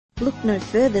Look no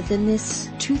further than this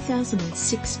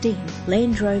 2016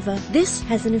 Land Rover. This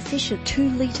has an efficient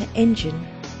 2-litre engine.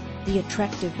 The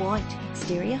attractive white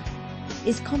exterior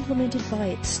is complemented by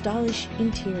its stylish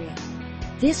interior.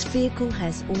 This vehicle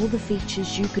has all the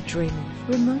features you could dream of.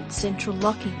 Remote central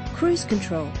locking, cruise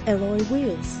control, alloy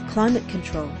wheels, climate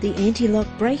control. The anti-lock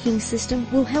braking system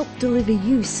will help deliver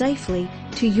you safely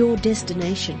to your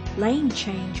destination. Lane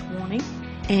change warning,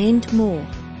 and more.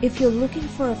 If you're looking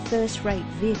for a first-rate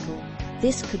vehicle,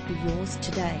 this could be yours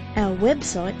today. Our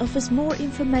website offers more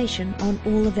information on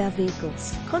all of our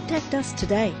vehicles. Contact us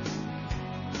today.